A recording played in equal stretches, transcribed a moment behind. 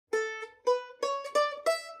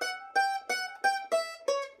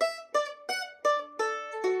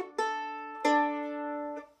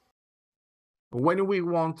when we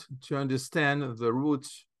want to understand the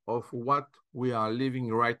roots of what we are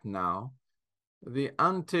living right now, the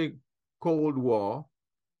anti-Cold War,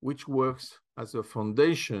 which works as a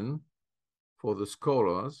foundation for the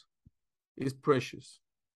scholars, is precious.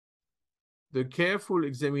 The careful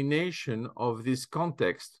examination of this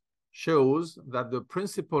context shows that the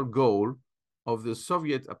principal goal of the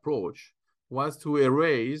Soviet approach was to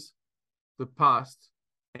erase the past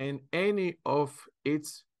and any of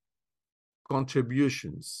its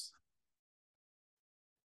contributions.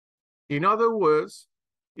 In other words,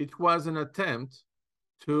 it was an attempt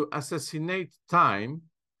to assassinate time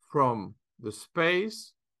from the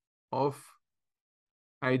space of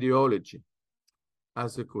ideology.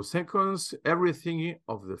 As a consequence, everything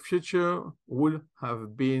of the future would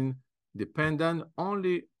have been dependent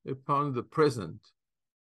only upon the present,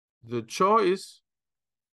 the choice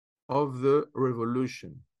of the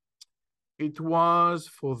revolution. It was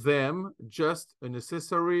for them just a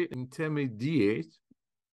necessary intermediate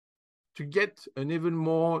to get an even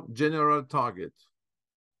more general target.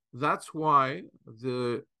 That's why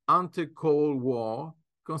the anti-Cold War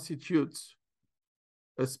constitutes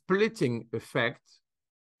a splitting effect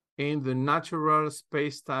in the natural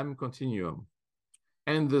space-time continuum.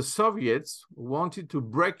 And the Soviets wanted to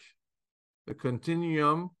break the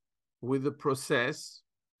continuum with the process,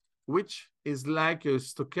 which is like a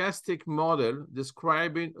stochastic model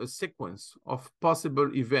describing a sequence of possible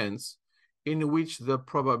events in which the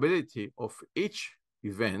probability of each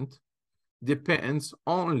event depends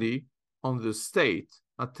only on the state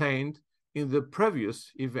attained in the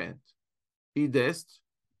previous event. It is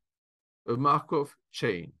a Markov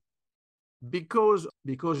chain. Because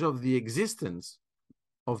of the existence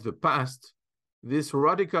of the past, this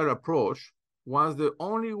radical approach was the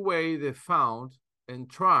only way they found and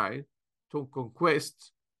tried to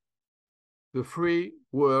conquest the free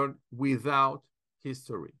world without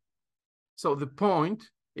history. So the point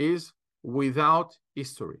is without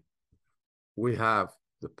history. We have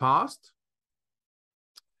the past.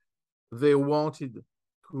 They wanted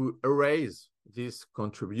to erase this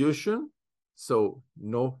contribution, so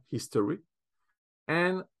no history.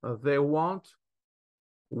 And they want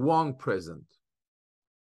one present,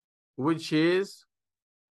 which is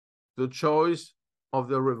the choice of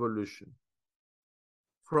the revolution.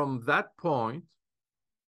 From that point,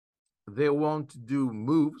 they want to do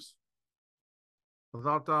moves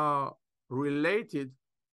that are related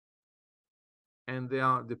and they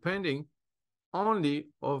are depending only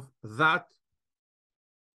of that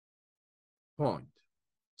point.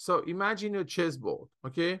 So imagine a chessboard,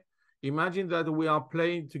 okay? Imagine that we are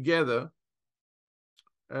playing together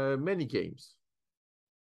many games.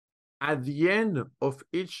 At the end of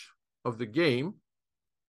each of the game,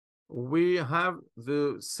 we have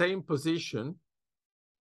the same position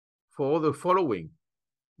for the following,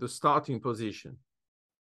 the starting position.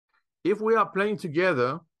 If we are playing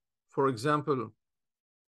together, for example,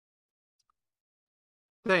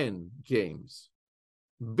 10 games,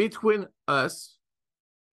 between us,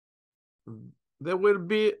 there will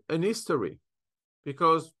be an history,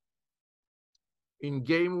 because in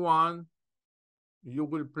game 1, you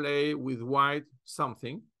will play with white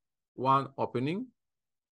something, one opening.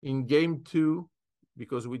 In game 2,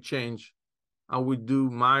 because we change, I will do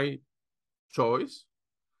my choice.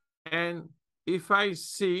 And if I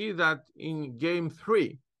see that in game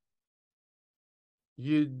 3,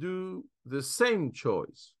 you do the same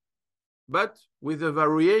choice, but with a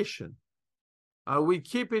variation, I will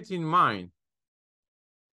keep it in mind,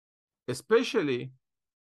 especially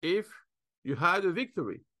if you had a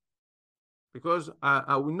victory, because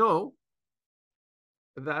I will know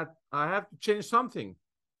that I have to change something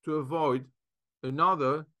to avoid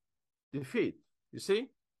another defeat. You see?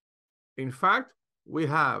 In fact, we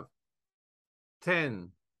have 10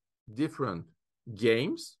 different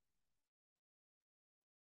games,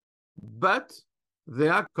 but they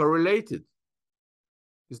are correlated.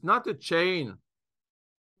 It's not a chain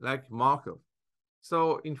like Markov.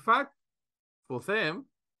 So in fact, for them,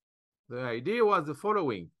 the idea was the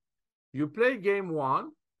following. You play game 1,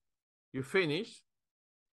 you finish,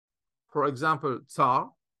 for example, Tsar,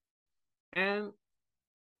 and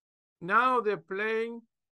now they're playing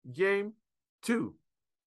game 2.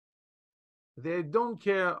 They don't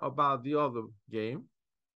care about the other game.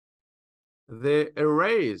 They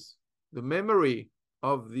erase the memory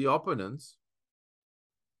of the opponents.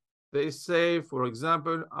 They say, for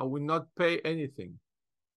example, I will not pay anything.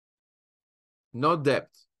 No debt.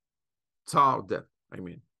 Tsar debt, I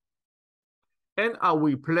mean. And I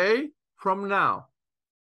will play from now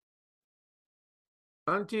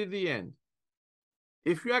until the end.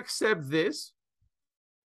 If you accept this,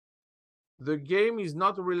 the game is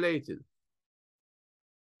not related.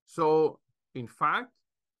 So, in fact,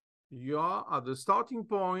 you are at the starting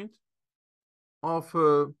point of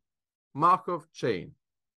a Markov chain.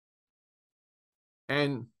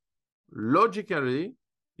 And logically,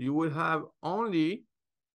 you will have only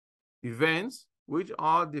events which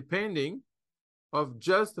are depending of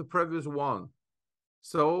just the previous one.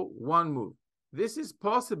 So one move. This is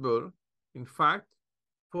possible, in fact,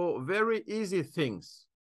 for very easy things.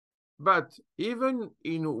 But even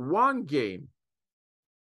in one game,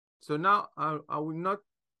 so now I will not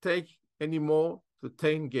take any more to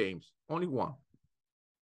 10 games, only one.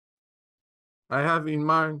 I have in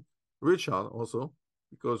mind Richard also,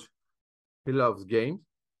 because he loves games.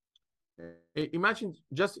 Imagine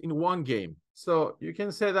just in one game. So you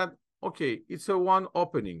can say that, okay, it's a one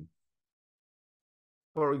opening.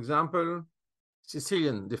 For example,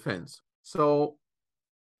 Sicilian defense. So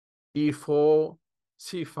E4,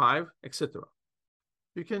 C5, etc.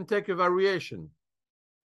 You can take a variation.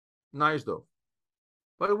 Nice though.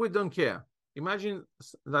 But we don't care. Imagine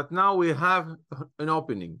that now we have an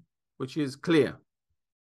opening, which is clear.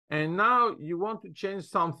 And now you want to change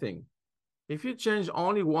something. If you change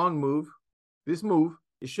only one move, this move,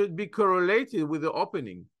 it should be correlated with the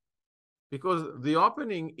opening, because the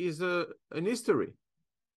opening is an history,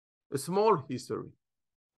 a small history,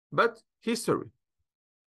 but history.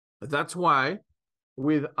 That's why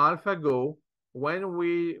with AlphaGo, when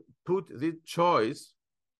we put the choice,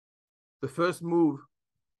 the first move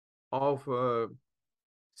of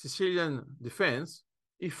Sicilian defense,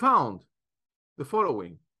 he found the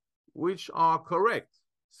following, which are correct.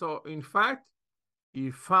 So in fact,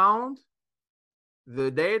 he found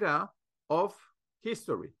the data of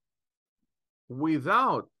history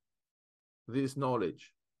without this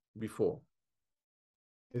knowledge before.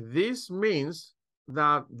 This means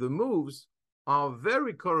that the moves are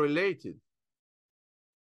very correlated.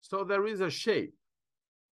 So there is a shape,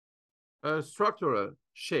 a structural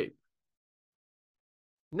shape.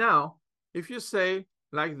 Now, if you say,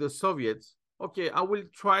 like the Soviets, okay, I will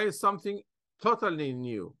try something totally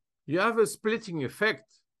new. You have a splitting effect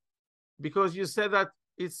because you said that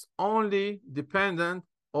it's only dependent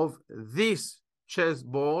of this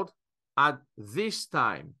chessboard at this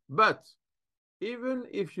time. But even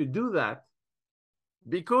if you do that,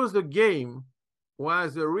 because the game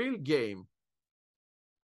was a real game,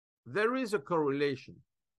 there is a correlation.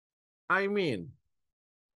 I mean,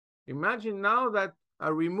 imagine now that I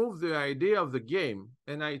remove the idea of the game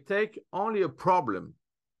and I take only a problem.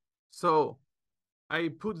 So I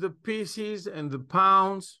put the pieces and the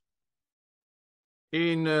pawns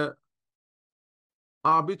in an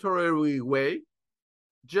arbitrary way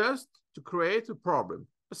just to create a problem,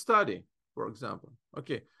 a study, for example.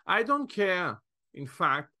 Okay, I don't care, in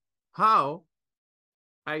fact, how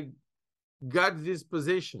I got this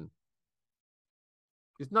position.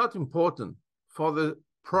 It's not important for the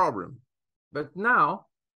problem. But now,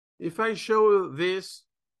 if I show this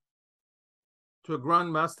to a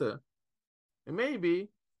grandmaster, maybe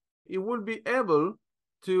he will be able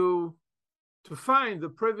to find the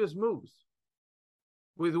previous moves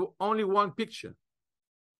with only one picture,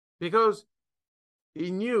 because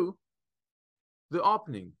he knew the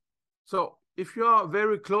opening. So if you are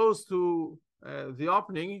very close to the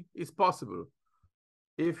opening, it's possible.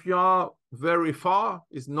 If you are very far,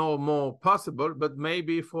 it's no more possible, but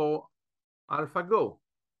maybe for AlphaGo.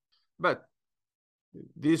 But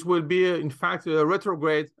this will be, in fact, a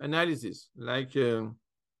retrograde analysis, like, you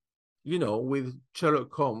know, with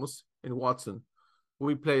Sherlock Holmes and Watson,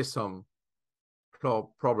 we play some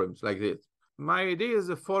problems like this. My idea is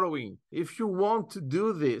the following. If you want to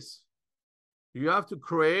do this, you have to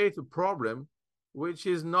create a problem which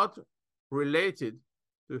is not related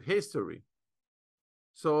to history.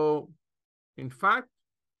 So, in fact,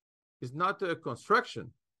 it's not a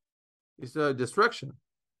construction, it's a destruction.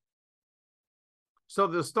 So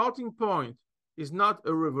the starting point is not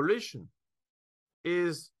a revolution,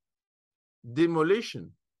 is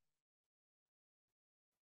demolition,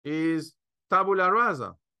 is tabula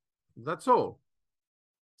rasa. That's all.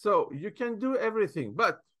 So you can do everything,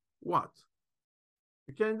 but what?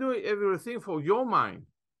 You can do everything for your mind.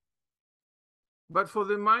 But for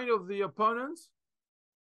the mind of the opponents,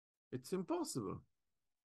 it's impossible.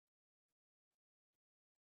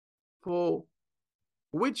 For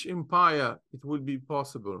which empire it will be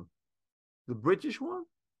possible? The British one?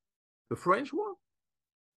 The French one?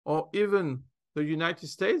 Or even the United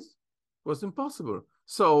States? It was impossible.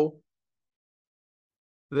 So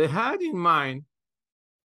they had in mind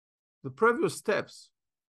the previous steps,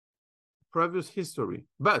 previous history.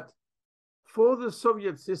 But for the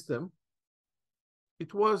Soviet system,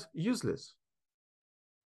 it was useless.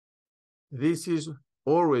 this is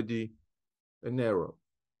already an error.